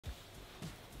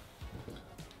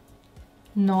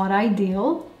Not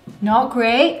ideal. Not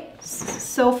great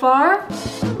so far.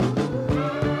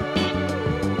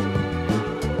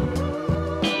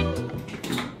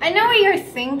 I know what you're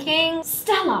thinking.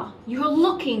 Stella, you're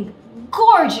looking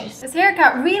gorgeous. This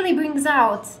haircut really brings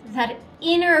out that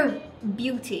inner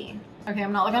beauty. Okay,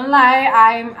 I'm not gonna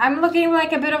lie, I'm looking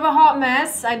like a bit of a hot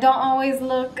mess. I don't always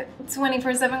look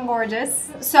 24/7 gorgeous.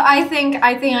 So I think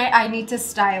I need to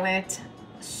style it.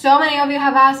 So many of you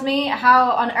have asked me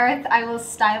how on earth I will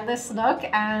style this look,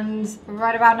 and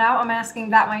right about now I'm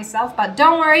asking that myself, but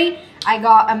don't worry, I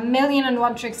got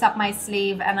 1,000,001 tricks up my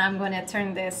sleeve and I'm gonna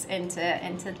turn this into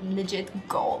legit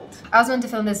gold. I was meant to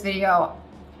film this video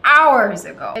hours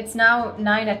ago. It's now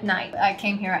 9 at night. I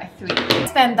came here at 3. I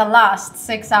spent the last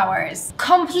 6 hours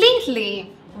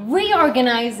completely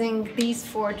reorganizing these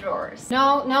 4 drawers.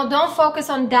 No, don't focus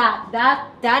on that.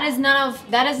 That is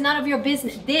none of your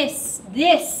business.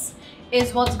 This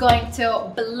is what's going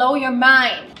to blow your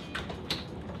mind.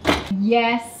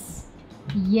 Yes.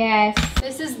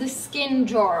 This is the skin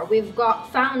drawer. We've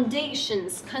got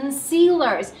foundations,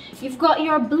 concealers. You've got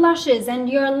your blushes and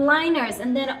your liners,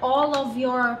 and then all of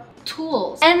your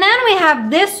tools. And then we have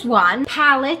this one,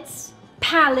 palettes,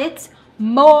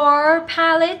 more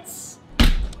palettes.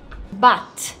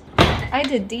 But I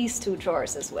did these 2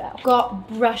 drawers as well. Got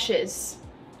brushes,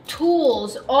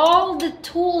 tools, all the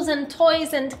tools and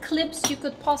toys and clips you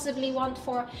could possibly want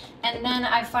for. And then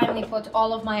I finally put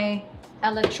all of my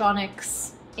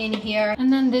electronics in here.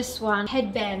 And then this one,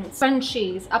 headbands,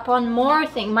 scrunchies, upon more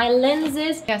thing, my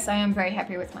lenses. Yes, I am very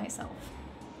happy with myself.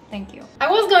 Thank you. I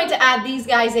was going to add these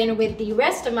guys in with the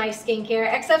rest of my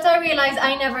skincare, except I realized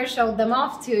I never showed them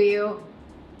off to you.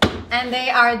 And they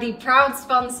are the proud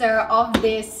sponsor of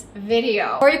this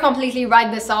video. Before you completely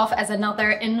write this off as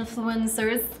another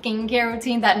influencer's skincare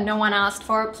routine that no one asked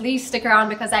for, please stick around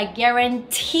because I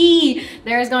guarantee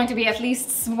there is going to be at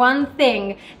least one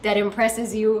thing that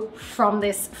impresses you from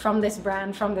this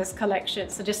brand, from this collection.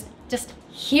 So just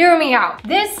hear me out.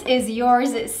 This is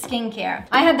Yours Skincare.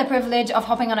 I had the privilege of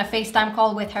hopping on a FaceTime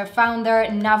call with her founder,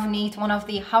 Navneet, one of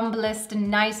the humblest,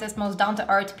 nicest, most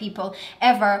down-to-earth people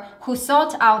ever, who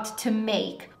sought out to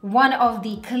make one of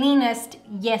the cleanest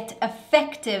yet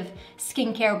effective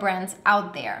skincare brands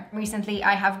out there. Recently,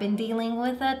 I have been dealing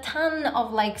with a ton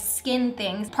of like skin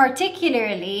things,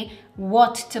 particularly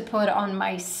what to put on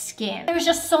my skin. There's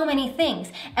just so many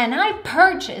things, and I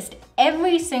purchased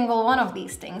every single one of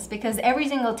these things because every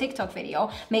single TikTok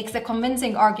video makes a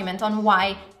convincing argument on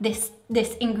why this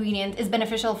ingredient is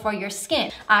beneficial for your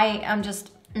skin. I am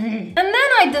just And then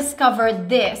I discovered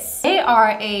this. They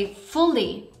are a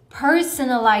fully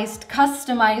personalized,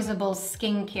 customizable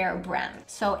skincare brand.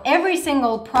 So every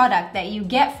single product that you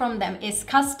get from them is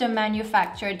custom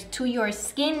manufactured to your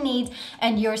skin needs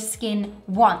and your skin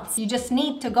wants. You just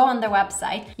need to go on their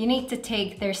website. You need to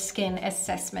take their skin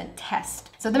assessment test.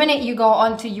 So the minute you go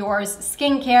onto Yours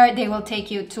Skincare, they will take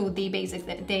you to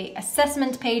the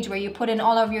assessment page where you put in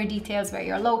all of your details, where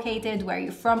you're located, where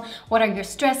you're from, what are your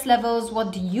stress levels,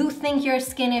 what do you think your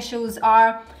skin issues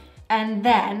are, and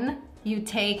then you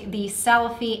take the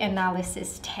selfie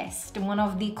analysis test. One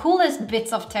of the coolest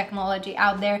bits of technology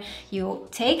out there. You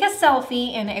take a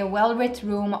selfie in a well-lit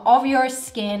room of your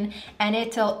skin and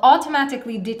it'll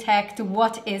automatically detect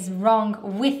what is wrong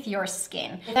with your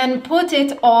skin. Then put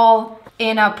it all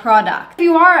in a product. If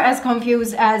you are as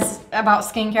confused about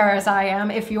skincare as I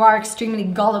am, if you are extremely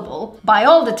gullible by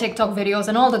all the TikTok videos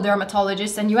and all the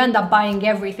dermatologists and you end up buying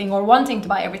everything or wanting to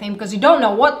buy everything because you don't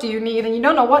know what do you need and you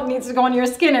don't know what needs to go on your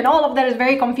skin and all of that is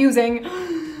very confusing,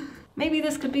 maybe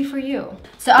this could be for you.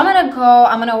 So I'm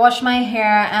gonna wash my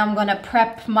hair and I'm gonna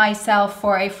prep myself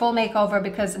for a full makeover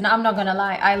because I'm not gonna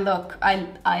lie, I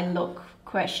look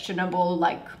questionable.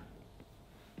 Like,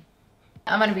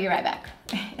 I'm gonna be right back.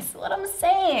 It's what I'm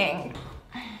saying.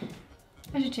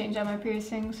 I should change out my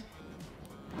piercings.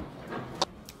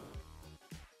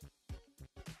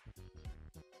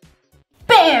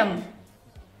 Bam!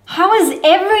 How is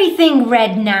everything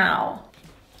red now?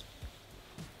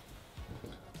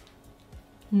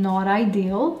 Not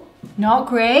ideal. Not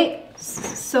great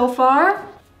so far.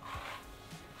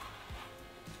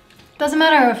 Doesn't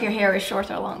matter if your hair is short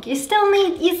or long. You still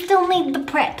need the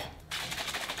prep.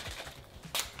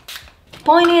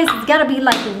 Point is, it's gotta be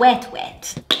like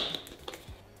wet.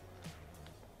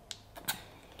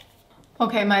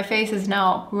 Okay, my face is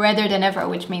now redder than ever,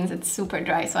 which means it's super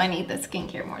dry, so I need the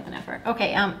skincare more than ever.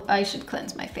 Okay, I should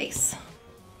cleanse my face.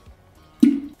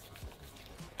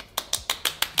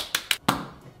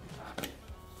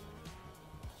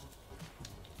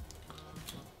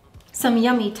 Some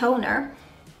yummy toner.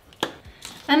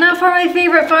 And now for my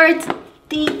favorite part,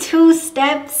 The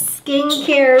 2-step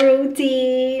skincare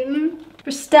routine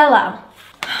for Stella.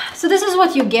 So this is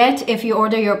what you get if you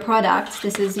order your products.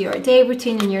 This is your day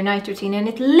routine and your night routine, and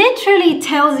it literally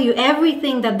tells you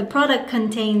everything that the product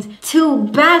contains to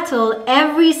battle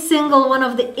every single one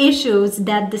of the issues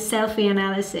that the selfie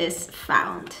analysis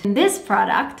found. In this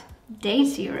product, Day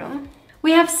Serum,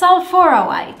 we have Sulfura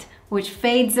White, which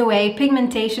fades away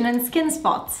pigmentation and skin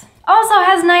spots. Also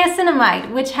has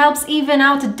niacinamide, which helps even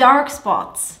out dark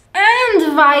spots.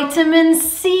 And vitamin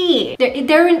C.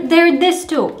 They're this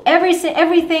too.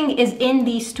 Everything is in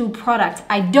these 2 products.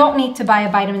 I don't need to buy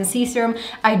a vitamin C serum.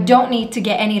 I don't need to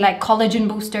get any like collagen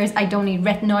boosters. I don't need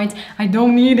retinoids. I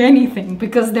don't need anything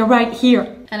because they're right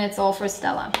here. And it's all for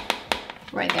Stella.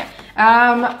 Right there.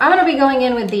 I'm gonna be going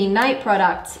in with the night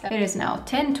products. It is now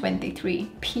 10:23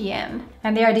 p.m.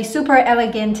 and they are the super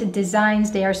elegant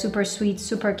designs. They are super sweet,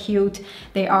 super cute.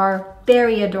 They are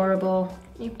very adorable.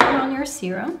 You put on your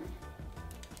serum.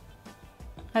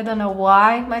 I don't know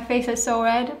why my face is so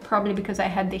red. Probably because I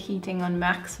had the heating on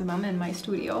maximum in my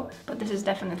studio, but this is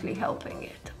definitely helping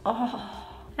it. Oh.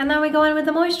 And then we go in with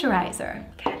the moisturizer.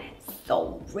 God, it's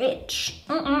so rich.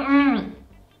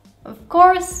 Of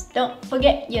course, don't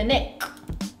forget your neck.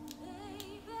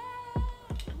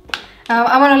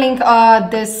 I want to link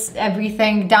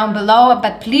everything down below,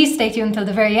 but please stay tuned till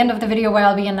the very end of the video where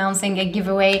I'll be announcing a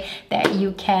giveaway that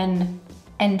you can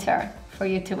enter for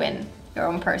you to win your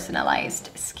own personalized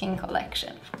skin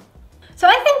collection. So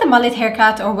I think the mullet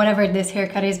haircut, or whatever this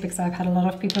haircut is, because I've had a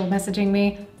lot of people messaging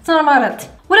me, it's not a mullet.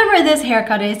 Whatever this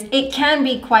haircut is, it can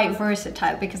be quite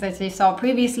versatile because as you saw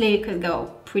previously, it could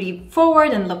go pretty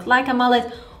forward and look like a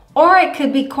mullet, or it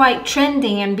could be quite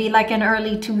trendy and be like an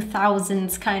early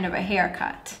 2000s kind of a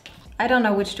haircut. I don't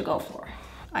know which to go for.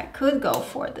 I could go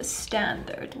for the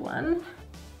standard one.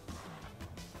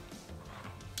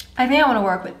 I think I want to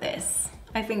work with this.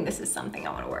 I think this is something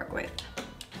I want to work with.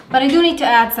 But I do need to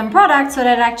add some product so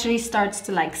that it actually starts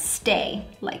to like stay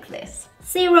like this.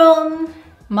 Serum.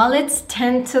 Mullets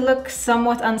tend to look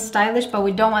somewhat unstylish, but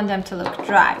we don't want them to look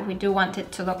dry. We do want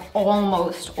it to look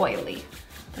almost oily.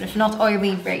 But if not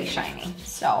oily, very shiny.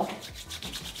 So.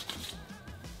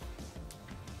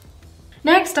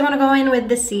 Next, I'm gonna go in with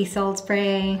the sea salt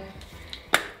spray.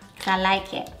 'Cause I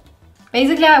like it.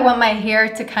 Basically, I want my hair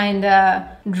to kind of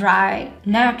dry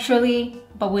naturally,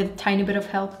 but with a tiny bit of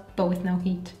help, but with no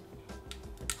heat.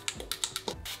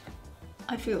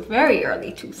 I feel very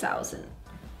early 2000.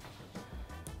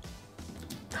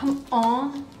 Come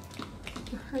on,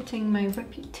 you're hurting my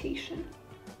reputation.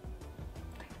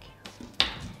 Thank you.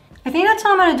 I think that's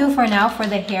all I'm gonna do for now for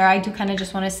the hair. I do kind of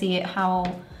just want to see it how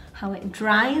it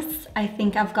dries. I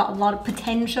think I've got a lot of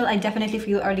potential. I definitely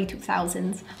feel early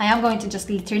 2000s. I am going to just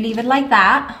leave it like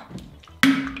that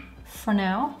for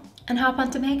now and hop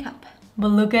onto makeup. But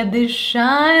look at this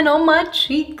shine on my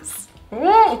cheeks.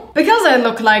 Because I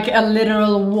look like a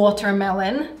literal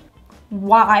watermelon.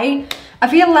 Why? I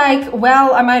feel like,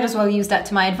 well, I might as well use that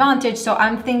to my advantage. So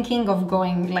I'm thinking of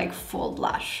going like full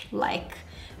blush, like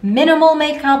minimal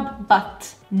makeup,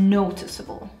 but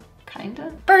noticeable.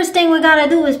 Kinda. First thing we gotta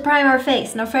do is prime our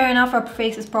face. Now fair enough, our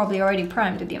face is probably already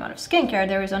primed with the amount of skincare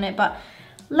there is on it, but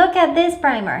look at this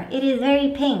primer. It is very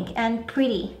pink and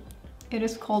pretty. It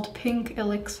is called Pink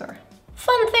Elixir.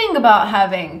 Fun thing about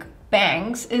having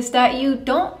bangs is that you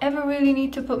don't ever really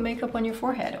need to put makeup on your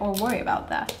forehead or worry about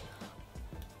that.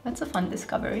 That's a fun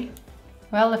discovery.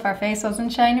 Well, if our face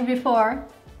wasn't shiny before.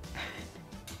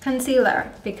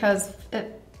 Concealer, because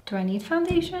do I need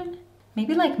foundation?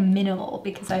 Maybe like minimal,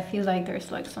 because I feel like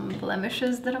there's like some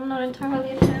blemishes that I'm not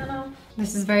entirely a fan of.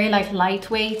 This is very like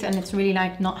lightweight and it's really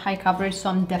like not high coverage, so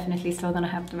I'm definitely still gonna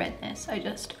have the redness. I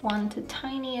just want the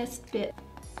tiniest bit.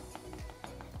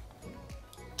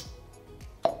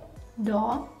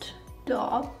 Dot,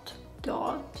 dot,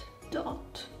 dot,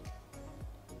 dot.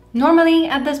 Normally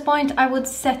at this point I would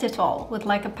set it all with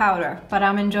like a powder, but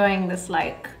I'm enjoying this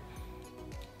like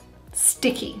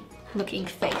sticky looking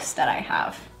face that I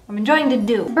have. I'm enjoying the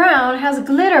dew. Brown has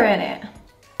glitter in it.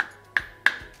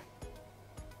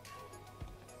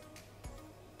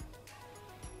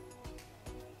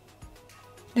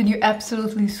 Did you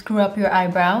absolutely screw up your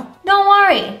eyebrow? Don't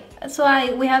worry, that's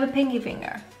why we have a pinky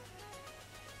finger.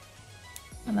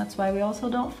 And that's why we also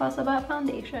don't fuss about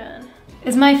foundation.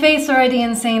 Is my face already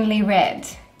insanely red?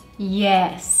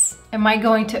 Yes. Am I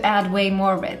going to add way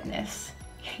more redness?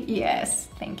 Yes,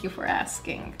 thank you for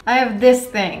asking. I have this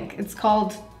thing, it's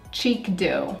called Cheek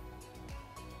Dew.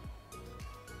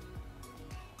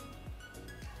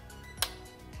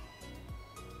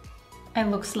 I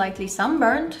look slightly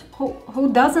sunburned.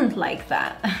 Who doesn't like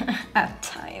that at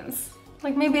times?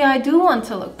 Like maybe I do want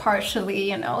to look partially,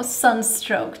 you know,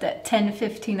 sunstroked at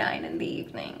 10:59 in the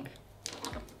evening.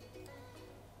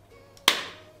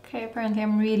 Okay, apparently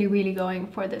I'm really going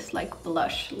for this like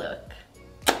blush look.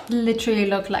 Literally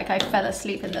look like I fell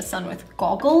asleep in the sun with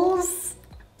goggles.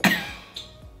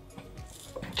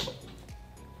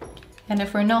 And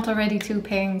if we're not already too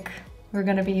pink, we're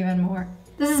gonna be even more.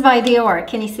 This is by Dior.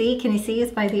 Can you see? Can you see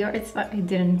it's by Dior? I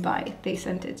didn't buy it. They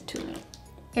sent it to me.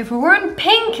 If we weren't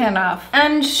pink enough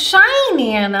and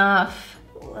shiny enough,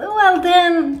 well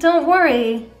then, don't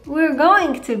worry. We're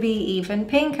going to be even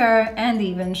pinker and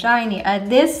even shiny. At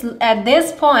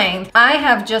this point, I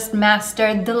have just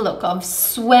mastered the look of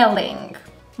swelling.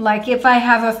 Like if I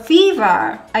have a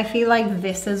fever, I feel like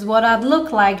this is what I'd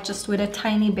look like, just with a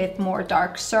tiny bit more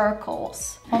dark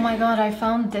circles. Oh my god, I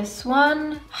found this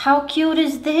one. How cute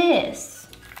is this?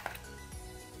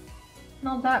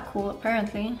 Not that cool,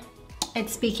 apparently.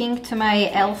 It's speaking to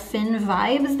my elfin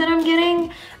vibes that I'm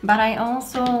getting, but I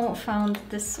also found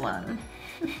this one.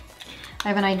 I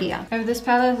have an idea. I have this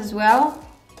palette as well.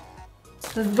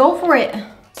 Let's go for it.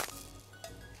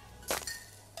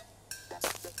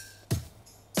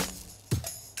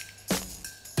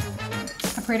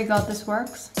 I pray to God this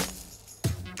works.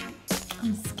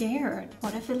 I'm scared.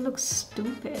 What if it looks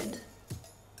stupid?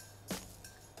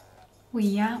 Well,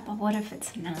 yeah, but what if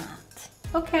it's not?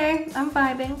 Okay, I'm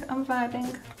vibing, I'm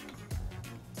vibing.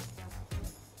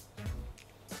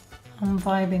 I'm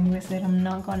vibing with it, I'm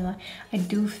not gonna lie. I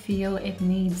do feel it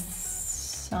needs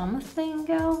something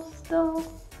else though.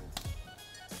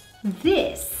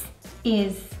 This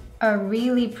is a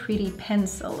really pretty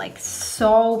pencil, like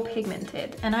so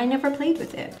pigmented, and I never played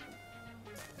with it.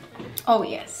 Oh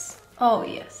yes, oh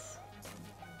yes.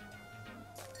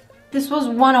 This was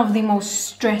one of the most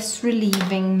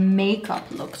stress-relieving makeup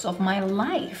looks of my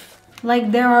life.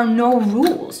 Like there are no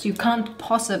rules, you can't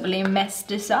possibly mess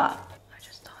this up. I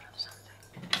just thought of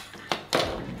something.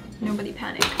 Nobody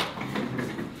panic.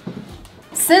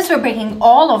 Since we're breaking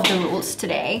all of the rules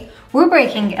today, we're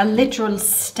breaking a literal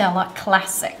Stella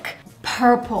classic.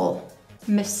 Purple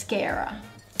mascara.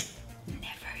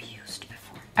 Never used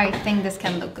before. I think this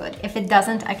can look good. If it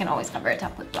doesn't, I can always cover it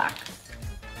up with black.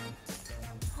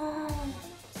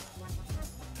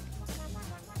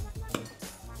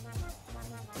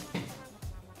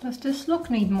 Does this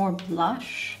look need more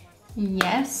blush?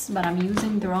 Yes, but I'm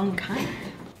using the wrong kind.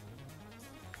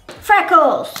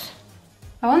 Freckles!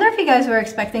 I wonder if you guys were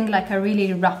expecting like a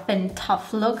really rough and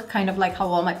tough look, kind of like how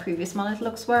all my previous mullet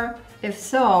looks were. If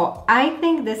so, I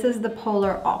think this is the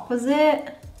polar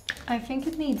opposite. I think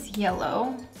it needs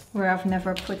yellow, where I've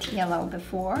never put yellow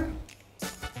before.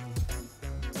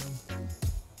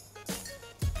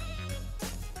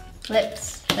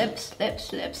 Lips, lips,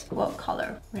 lips, lips. What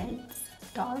color? Reds?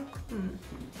 Dark?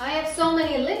 I have so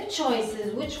many lip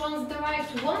choices. Which one's the right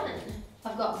one?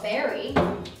 I've got berry.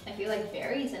 I feel like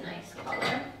berry is a nice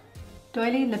color.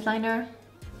 Doily lip liner.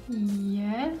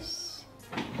 Yes.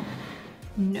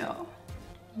 No.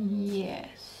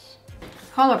 Yes.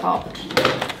 Colourpop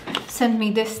sent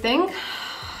me this thing.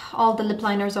 All the lip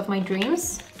liners of my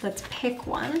dreams. Let's pick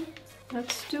one.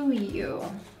 Let's do you.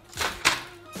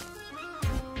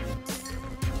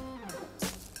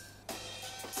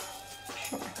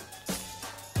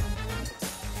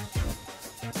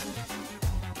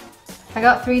 I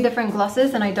got 3 different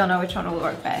glosses and I don't know which one will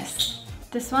work best.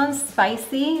 This one's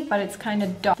spicy, but it's kind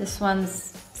of dark. This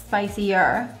one's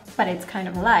spicier, but it's kind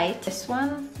of light. This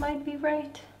one might be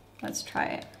right. Let's try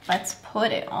it. Let's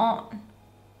put it on.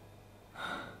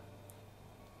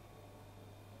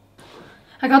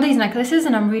 I got these necklaces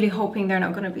and I'm really hoping they're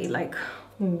not gonna be like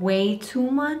way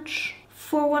too much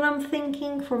for what I'm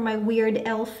thinking for my weird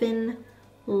elfin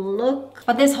look.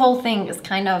 But this whole thing is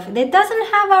kind of, it doesn't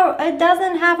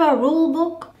have a rule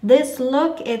book. This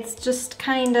look, it's just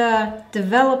kind of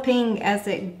developing as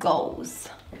it goes.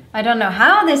 I don't know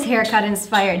how this haircut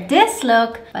inspired this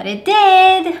look, but it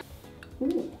did.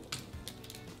 Ooh.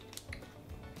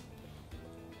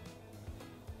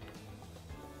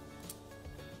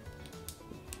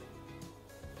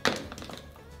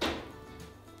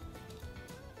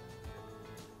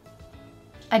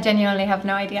 I genuinely have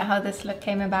no idea how this look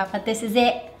came about, but this is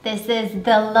it. This is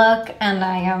the look and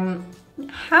I am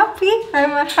happy.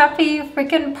 I'm a happy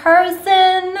freaking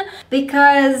person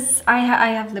because I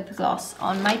have lip gloss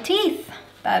on my teeth.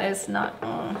 That is not...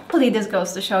 Hopefully this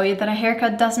goes to show you that a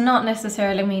haircut does not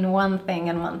necessarily mean one thing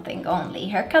and one thing only.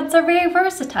 Haircuts are very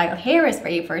versatile. Hair is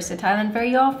very versatile and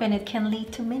very often it can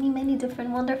lead to many, many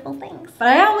different wonderful things. But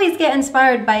I always get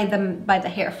inspired by the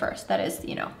hair first. That is,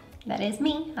 you know, That is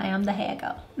me. I am the hair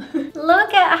girl.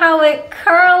 Look at how it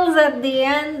curls at the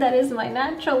end. That is my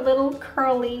natural little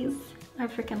curlies. I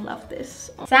freaking love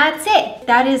this. So that's it.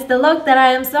 That is the look that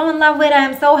I am so in love with. I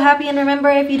am so happy. And remember,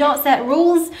 if you don't set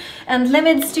rules and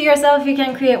limits to yourself, you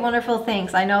can create wonderful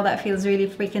things. I know that feels really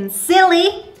freaking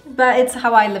silly, but it's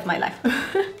how I live my life.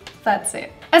 That's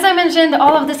it. As I mentioned,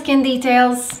 all of the skin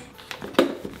details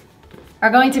are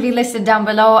going to be listed down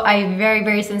below. I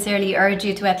very sincerely urge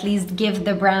you to at least give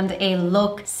the brand a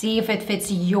look, see if it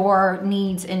fits your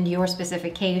needs and your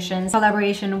specifications.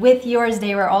 Collaboration with yours,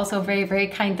 they were also very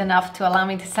kind enough to allow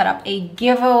me to set up a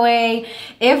giveaway.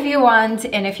 If you want,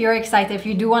 and if you're excited, if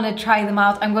you do want to try them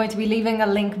out, I'm going to be leaving a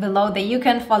link below that you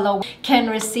can follow, can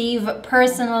receive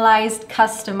personalized,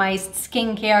 customized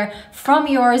skincare from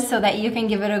yours so that you can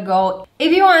give it a go.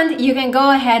 If you want, you can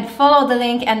go ahead, follow the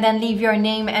link, and then leave your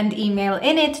name and email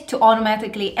in it to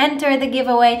automatically enter the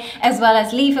giveaway, as well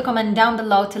as leave a comment down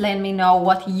below to let me know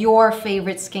what your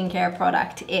favorite skincare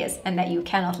product is and that you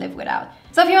cannot live without.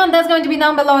 So if you want, that's going to be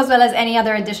down below, as well as any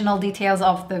other additional details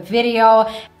of the video.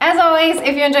 As always,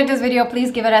 if you enjoyed this video,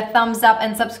 please give it a thumbs up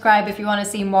and subscribe if you want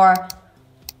to see more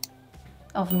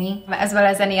of me, as well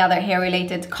as any other hair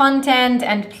related content.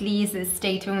 And please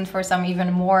stay tuned for some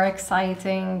even more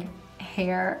exciting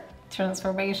hair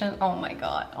transformation. Oh my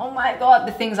god,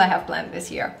 the things I have planned this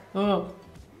year.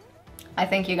 I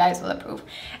think you guys will approve.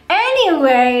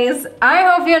 Anyways, I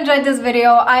hope you enjoyed this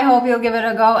video. I hope you'll give it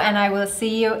a go, and I will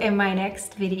see you in my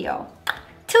next video.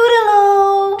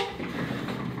 Toodaloo!